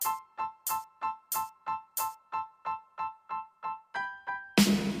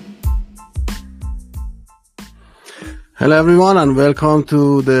Hello everyone and welcome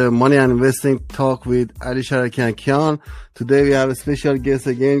to the Money and Investing Talk with Ali Sharaki and Kian. Today we have a special guest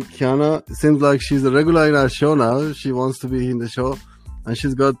again, Kiana. It seems like she's a regular in our show now. She wants to be in the show and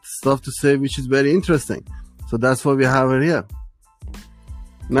she's got stuff to say which is very interesting. So that's why we have her here.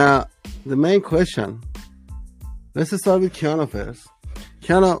 Now, the main question, let's start with Kiana first.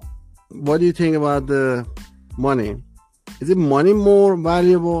 Kiana, what do you think about the money? Is it money more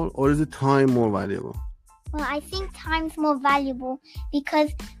valuable or is it time more valuable? Well, I think time's more valuable because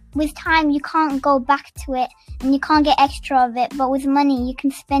with time you can't go back to it and you can't get extra of it. But with money you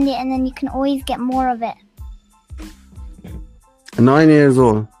can spend it and then you can always get more of it. 9 years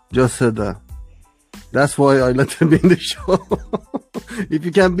old, just said that. That's why I let him be in the show. If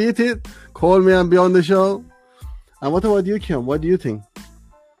you can beat it, call me and be on the show. And what about you, Kim? What do you think?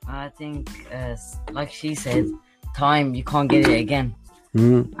 I think, like she said, time, you can't get it again.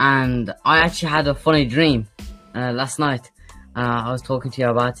 Mm. And I actually had a funny dream last night. I was talking to you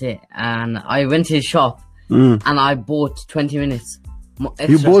about it, and I went to his shop and I bought 20 minutes extra.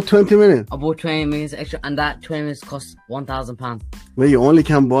 You bought 20 minutes? I bought 20 minutes extra, and that 20 minutes cost £1,000. Well, you only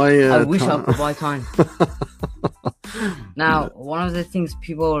can buy I wish time. I could buy time. Now, one of the things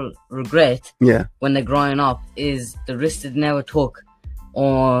people regret when they're growing up is the risk they never took,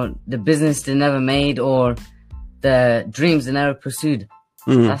 or the business they never made, or the dreams they never pursued.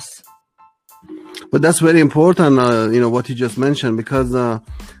 But that's very important, what you just mentioned, because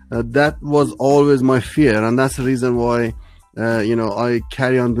that was always my fear, and that's the reason why I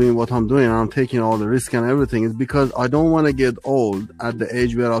carry on doing what I'm doing, and I'm taking all the risk and everything, is because I don't want to get old at the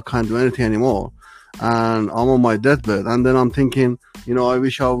age where I can't do anything anymore and I'm on my deathbed, and then I'm thinking, I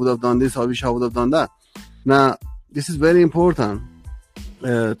wish I would have done this, I wish I would have done that. Now, this is very important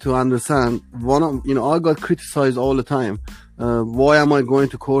to understand. I got criticized all the time. Why am I going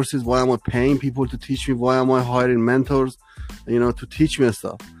to courses? Why am I paying people to teach me? Why am I hiring mentors, to teach me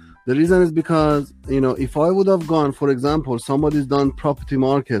stuff? The reason is because, if I would have gone, for example, somebody's done property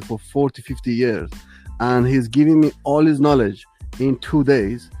market for 40, 50 years, and he's giving me all his knowledge in 2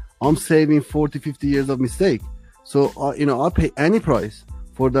 days, I'm saving 40, 50 years of mistake. So, I'll pay any price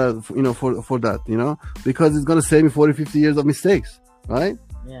for that, for that, because it's going to save me 40, 50 years of mistakes, right?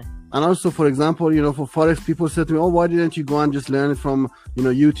 Yeah. And also, for example, for Forex, people said to me, oh, why didn't you go and just learn it from,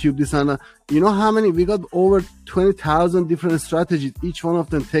 YouTube, this and that? You know how many? We got over 20,000 different strategies. Each one of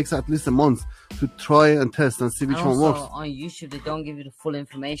them takes at least a month to try and test and see which one works. On YouTube, they don't give you the full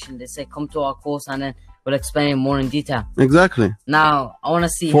information. They say, come to our course and then we'll explain it more in detail. Exactly. Now, I want to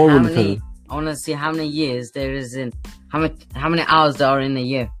see how many years there is in, how many hours there are in a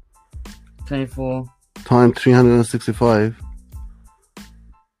year. 24 times 365.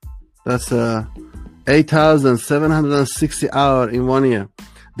 That's 8,760 hours in 1 year.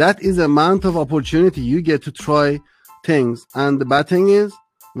 That is the amount of opportunity you get to try things. And the bad thing is,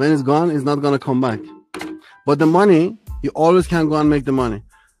 when it's gone, it's not going to come back. But the money, you always can go and make the money.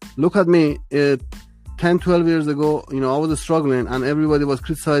 Look at me. 10, 12 years ago, I was struggling and everybody was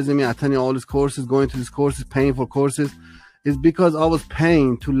criticizing me, attending all these courses, going to these courses, paying for courses. It's because I was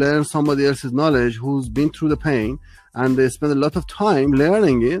paying to learn somebody else's knowledge who's been through the pain, and they spent a lot of time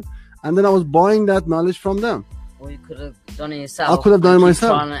learning it. And then I was buying that knowledge from them. Or you could have done it yourself. I could have done it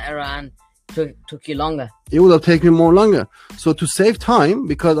myself. Trial and error, and took you longer. It would have taken me more longer. So to save time,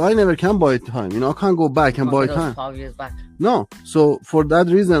 because I never can buy time, I can't go back and buy time. 5 years back. No. So for that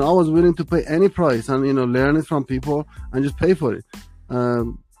reason, I was willing to pay any price and, learn it from people and just pay for it.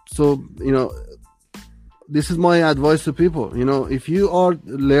 This is my advice to people. If you are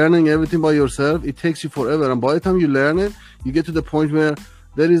learning everything by yourself, it takes you forever. And by the time you learn it, you get to the point where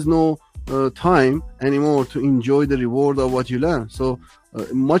there is no time anymore to enjoy the reward of what you learn. So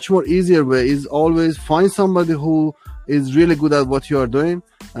much more easier way is always find somebody who is really good at what you are doing,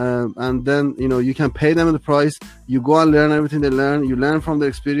 and then you can pay them the price. You go and learn everything they learn. You learn from their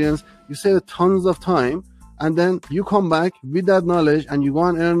experience. You save tons of time, and then you come back with that knowledge and you go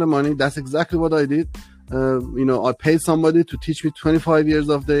and earn the money. That's exactly what I did. I paid somebody to teach me 25 years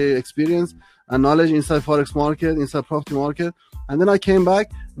of the experience and knowledge inside Forex market, inside property market. And then I came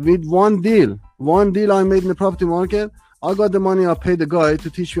back with one deal I made in the property market. I got the money. I paid the guy to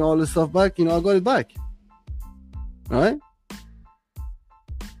teach me all this stuff back. I got it back. Right?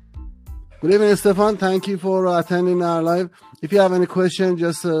 Good evening, Stefan. Thank you for attending our live. If you have any question,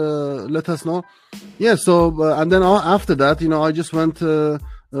 just let us know. Yeah. So, and then after that, I just went to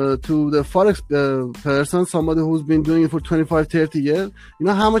the Forex person, somebody who's been doing it for 25, 30 years.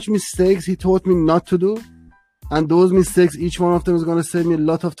 How much mistakes he taught me not to do? And those mistakes, each one of them is going to save me a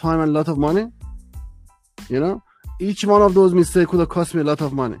lot of time and a lot of money. Each one of those mistakes could have cost me a lot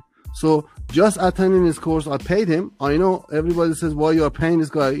of money. So just attending his course, I paid him. I know everybody says, why you are paying this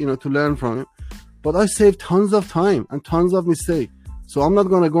guy, to learn from him. But I saved tons of time and tons of mistakes. So I'm not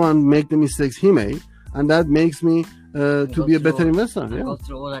going to go and make the mistakes he made. And that makes me to be a better investor. Yeah. Go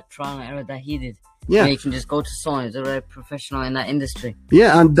through all that trial and error that he did. Yeah. And you can just go to someone who's already professional in that industry.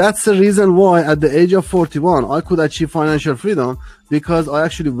 Yeah, and that's the reason why at the age of 41, I could achieve financial freedom, because I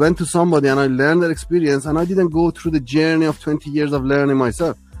actually went to somebody and I learned their experience, and I didn't go through the journey of 20 years of learning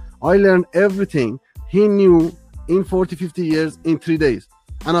myself. I learned everything he knew in 40, 50 years in 3 days,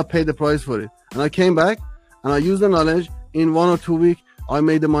 and I paid the price for it. And I came back and I used the knowledge. In 1 or 2 weeks, I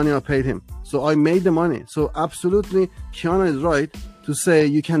made the money I paid him. So I made the money. So absolutely, Kiana is right to say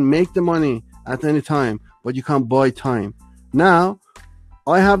you can make the money at any time, but you can't buy time. Now,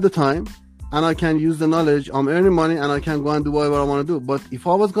 I have the time and I can use the knowledge. I'm earning money and I can go and do whatever I want to do. But if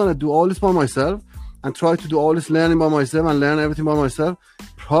I was going to do all this by myself and try to do all this learning by myself and learn everything by myself,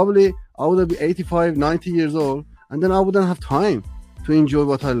 probably I would be 85, 90 years old, and then I wouldn't have time to enjoy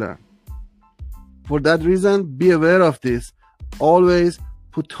what I learned. For that reason, be aware of this. Always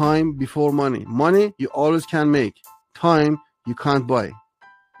put time before money. Money, you always can make. Time, you can't buy.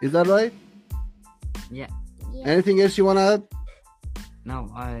 Is that right? Yeah. Anything else you want to add? No,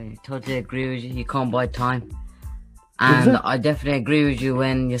 I totally agree with you. You can't buy time. And I definitely agree with you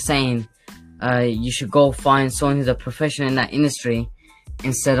when you're saying you should go find someone who's a professional in that industry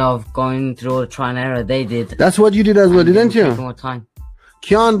instead of going through all the trial and error they did. That's what you did as well, didn't you? More time.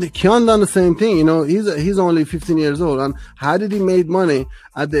 Kian done the same thing. He's only 15 years old. And how did he make money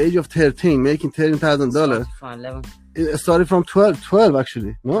at the age of 13, making $13,000? It started from 12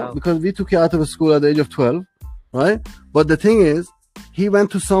 actually, no? 12. Because we took you out of school at the age of 12, right? But the thing is, he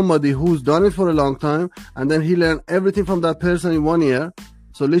went to somebody who's done it for a long time, and then he learned everything from that person in 1 year.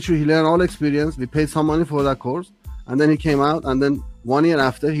 So literally, he learned all experience. We paid some money for that course, and then he came out, and then 1 year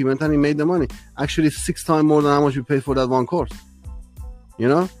after, he went and he made the money. Actually, 6 times more than how much we paid for that one course.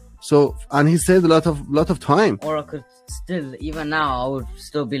 So, and he saved a lot of time. Or I could still, even now, I would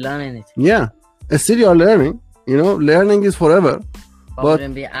still be learning it. Yeah, still you're learning. Learning is forever. But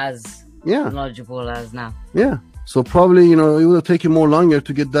wouldn't be as knowledgeable as now. Yeah. So probably, it will take you more longer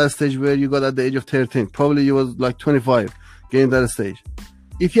to get that stage where you got at the age of 13. Probably you was like 25 getting that stage.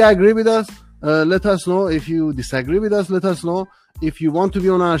 If you agree with us, let us know. If you disagree with us, let us know. If you want to be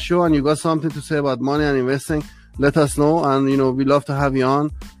on our show and you got something to say about money and investing, let us know. And, we love to have you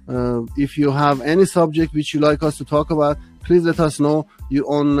on. If you have any subject which you like us to talk about, please let us know. You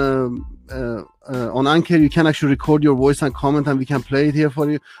on Anchor, you can actually record your voice and comment, and we can play it here for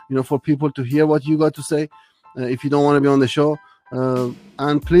you, for people to hear what you got to say. If you don't want to be on the show,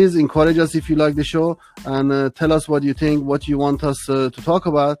 and please encourage us if you like the show, and tell us what you think, what you want us to talk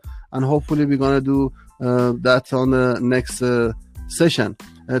about, and hopefully we're going to do that on the next session.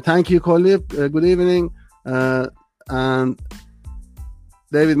 Thank you, Khalid. Good evening. And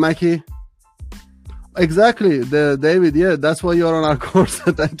David Mackey. Exactly, David. Yeah, that's why you're on our course.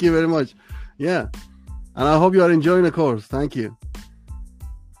 Thank you very much. Yeah, and I hope you are enjoying the course. Thank you.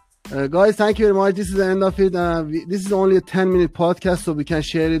 Guys, thank you very much. This is the end of it. This is only a 10-minute podcast, so we can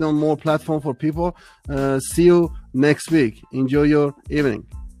share it on more platforms for people. See you next week. Enjoy your evening.